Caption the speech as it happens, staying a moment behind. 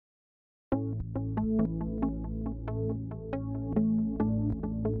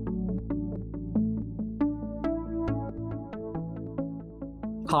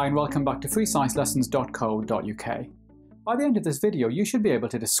Hi and welcome back to freesciencelessons.co.uk. By the end of this video, you should be able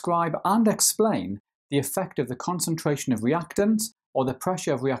to describe and explain the effect of the concentration of reactants or the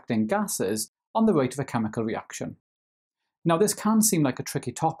pressure of reacting gases on the rate of a chemical reaction. Now this can seem like a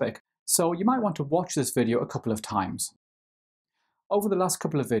tricky topic, so you might want to watch this video a couple of times. Over the last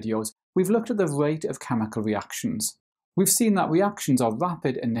couple of videos, we've looked at the rate of chemical reactions. We've seen that reactions are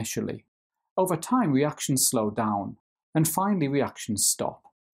rapid initially. Over time, reactions slow down, and finally reactions stop.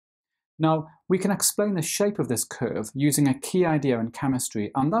 Now, we can explain the shape of this curve using a key idea in chemistry,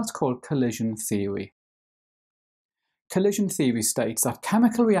 and that's called collision theory. Collision theory states that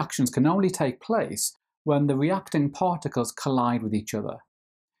chemical reactions can only take place when the reacting particles collide with each other,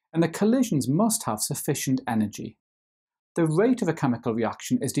 and the collisions must have sufficient energy. The rate of a chemical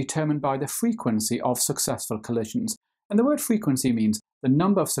reaction is determined by the frequency of successful collisions, and the word frequency means the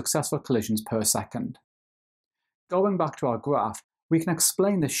number of successful collisions per second. Going back to our graph, we can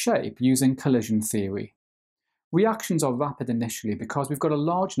explain the shape using collision theory. Reactions are rapid initially because we've got a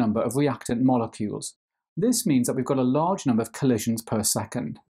large number of reactant molecules. This means that we've got a large number of collisions per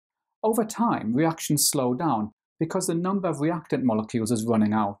second. Over time, reactions slow down because the number of reactant molecules is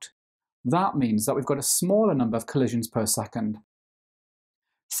running out. That means that we've got a smaller number of collisions per second.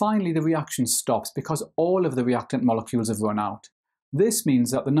 Finally, the reaction stops because all of the reactant molecules have run out. This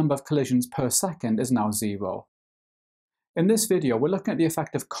means that the number of collisions per second is now zero. In this video, we're looking at the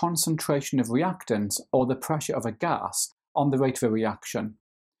effect of concentration of reactants, or the pressure of a gas, on the rate of a reaction.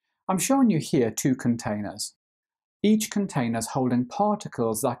 I'm showing you here two containers. Each container is holding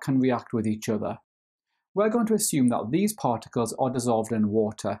particles that can react with each other. We're going to assume that these particles are dissolved in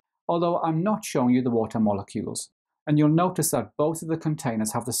water, although I'm not showing you the water molecules, and you'll notice that both of the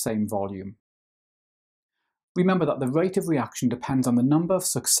containers have the same volume. Remember that the rate of reaction depends on the number of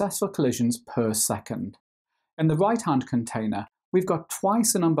successful collisions per second. In the right-hand container, we've got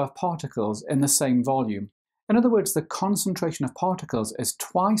twice the number of particles in the same volume. In other words, the concentration of particles is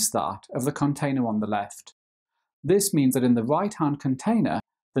twice that of the container on the left. This means that in the right-hand container,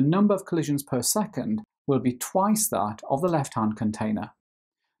 the number of collisions per second will be twice that of the left-hand container.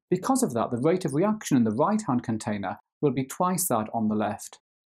 Because of that, the rate of reaction in the right-hand container will be twice that on the left.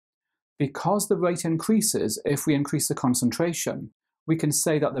 Because the rate increases if we increase the concentration, we can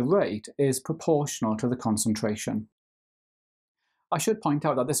say that the rate is proportional to the concentration. I should point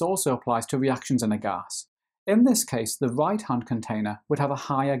out that this also applies to reactions in a gas. In this case, the right-hand container would have a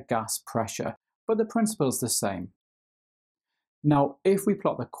higher gas pressure, but the principle is the same. Now, if we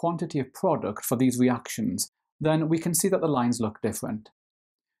plot the quantity of product for these reactions, then we can see that the lines look different.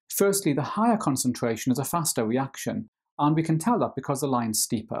 Firstly, the higher concentration is a faster reaction, and we can tell that because the line's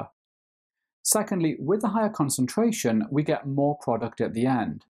steeper. Secondly, with the higher concentration, we get more product at the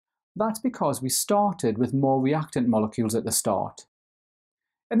end. That's because we started with more reactant molecules at the start.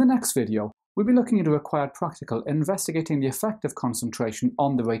 In the next video, we'll be looking at a required practical investigating the effect of concentration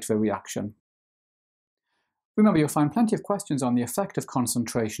on the rate of a reaction. Remember, you'll find plenty of questions on the effect of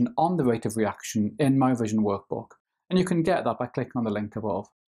concentration on the rate of reaction in my revision workbook, and you can get that by clicking on the link above.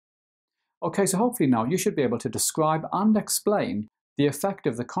 Okay, so hopefully now you should be able to describe and explain the effect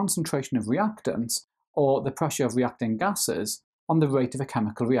of the concentration of reactants, or the pressure of reacting gases, on the rate of a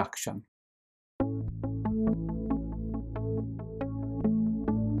chemical reaction.